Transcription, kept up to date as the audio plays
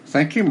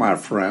Thank you, my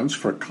friends,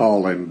 for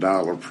calling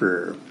Dial of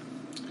Prayer.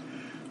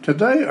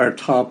 Today our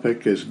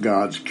topic is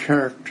God's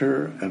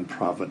character and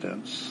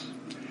providence,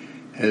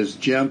 His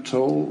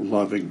gentle,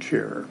 loving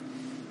care.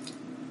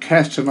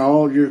 Casting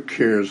all your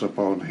cares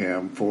upon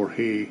Him, for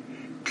He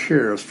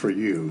cares for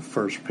you,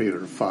 1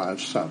 Peter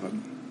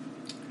 5:7.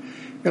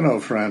 You know,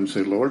 friends,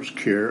 the Lord's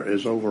care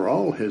is over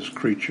all His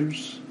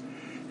creatures.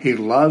 He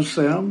loves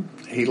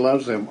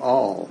them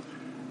all,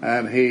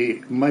 and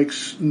He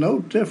makes no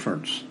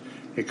difference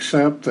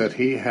except that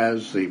He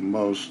has the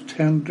most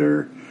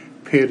tender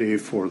pity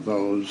for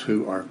those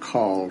who are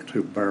called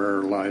to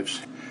bear life's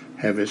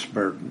heaviest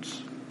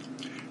burdens.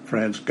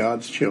 Friends,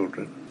 God's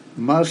children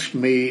must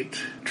meet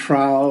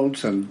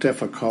trials and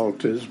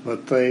difficulties,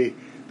 but they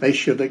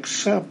should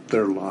accept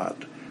their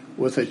lot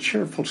with a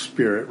cheerful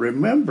spirit,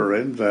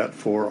 remembering that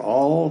for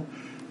all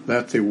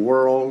that the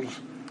world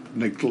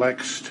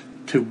neglects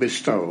to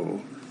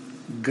bestow,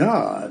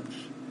 God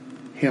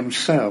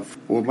Himself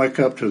will make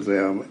up to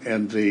them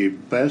in the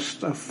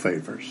best of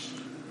favors.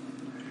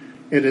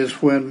 It is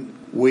when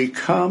we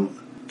come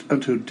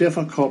into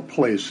difficult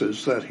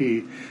places that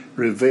He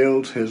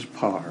reveals His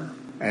power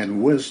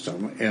and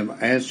wisdom in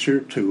answer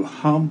to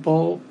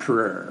humble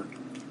prayer.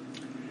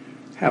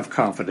 Have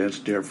confidence,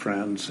 dear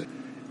friends,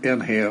 in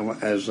Him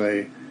as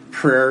a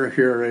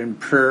prayer-hearing,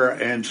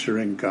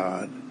 prayer-answering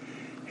God.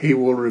 He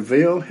will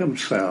reveal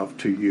Himself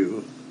to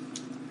you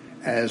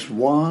as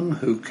one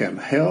who can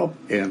help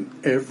in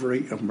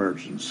every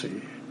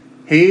emergency.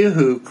 He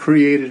who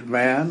created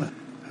man,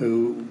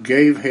 who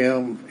gave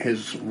him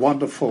his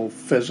wonderful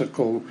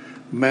physical,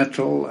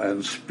 mental,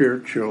 and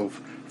spiritual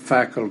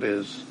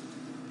faculties,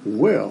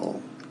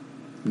 will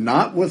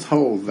not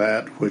withhold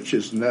that which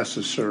is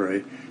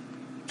necessary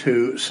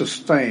to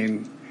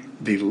sustain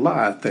the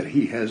lot that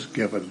He has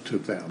given to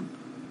them.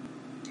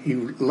 He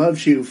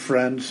loves you,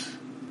 friends,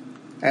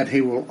 and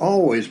He will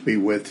always be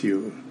with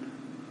you.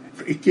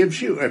 It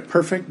gives you a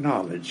perfect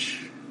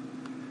knowledge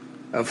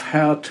of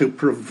how to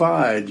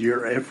provide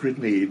your every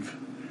need.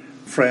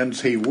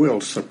 Friends, He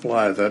will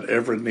supply that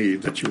every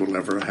need that you will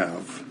ever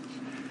have.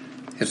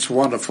 It's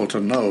wonderful to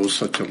know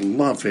such a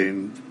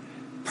loving,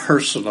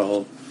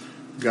 personal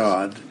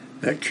God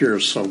that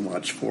cares so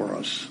much for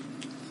us.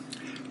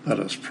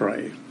 Let us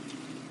pray.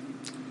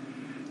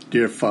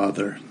 Dear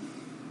Father,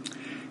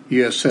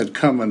 You have said,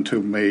 "Come unto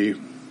me,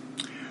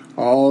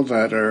 all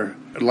that are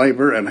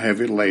labor and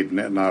heavy laden,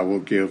 and I will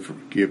give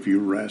you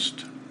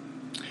rest."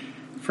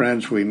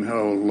 Friends, we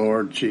know,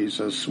 Lord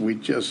Jesus, we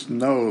just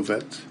know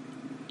that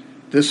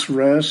this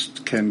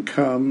rest can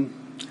come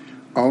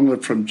only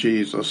from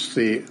Jesus,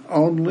 the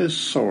only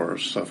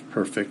source of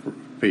perfect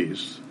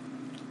peace.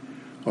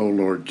 Oh,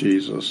 Lord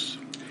Jesus,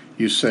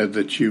 You said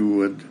that you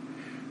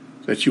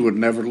would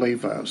never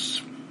leave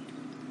us.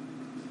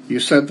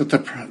 You said that the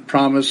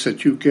promise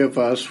that You give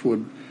us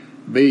would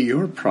be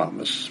Your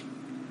promise.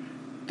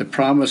 The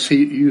promise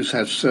You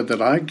have said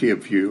that I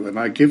give you, and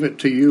I give it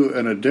to you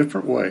in a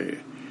different way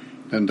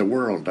than the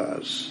world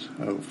does.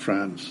 Oh,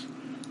 friends,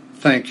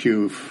 thank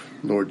You,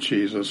 Lord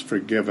Jesus, for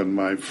giving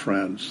my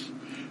friends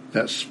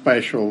that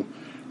special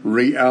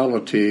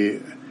reality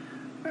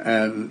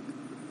and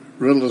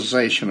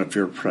realization of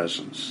Your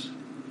presence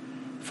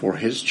for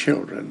His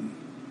children,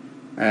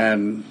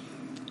 and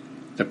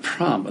the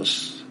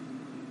promise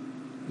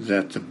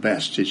that the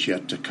best is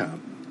yet to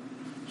come.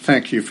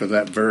 Thank You for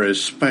that very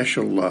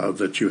special love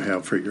that You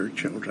have for Your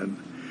children.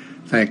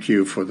 Thank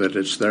You for that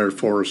it's there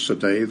for us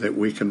today, that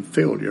we can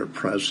feel Your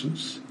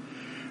presence.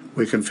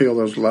 We can feel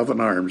those loving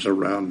arms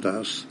around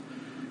us.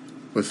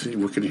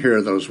 We can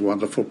hear those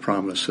wonderful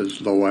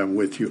promises, "Lo, I'm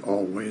with you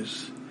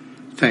always."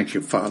 Thank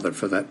You, Father,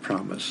 for that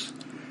promise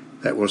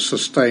that will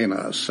sustain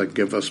us and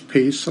give us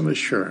peace and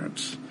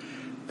assurance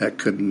that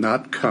could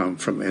not come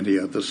from any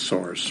other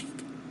source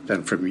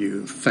than from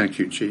You. Thank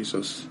You,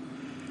 Jesus,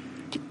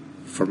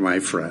 for my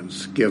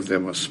friends. Give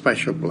them a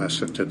special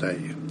blessing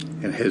today.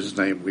 In His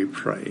name we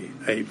pray.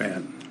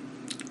 Amen.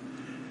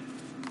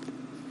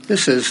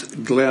 This is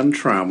Glenn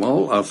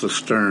Trammell of the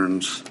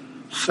Stearns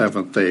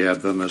Seventh-day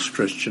Adventist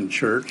Christian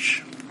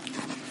Church.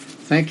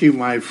 Thank you,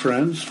 my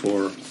friends,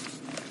 for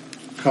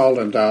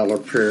calling Dial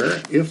of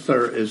Prayer. If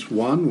there is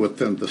one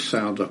within the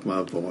sound of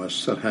my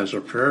voice that has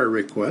a prayer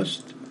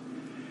request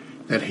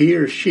that he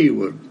or she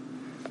would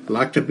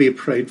like to be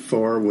prayed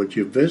for, would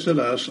you visit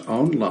us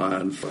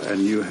online?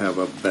 And you have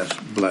a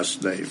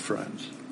blessed day, friends.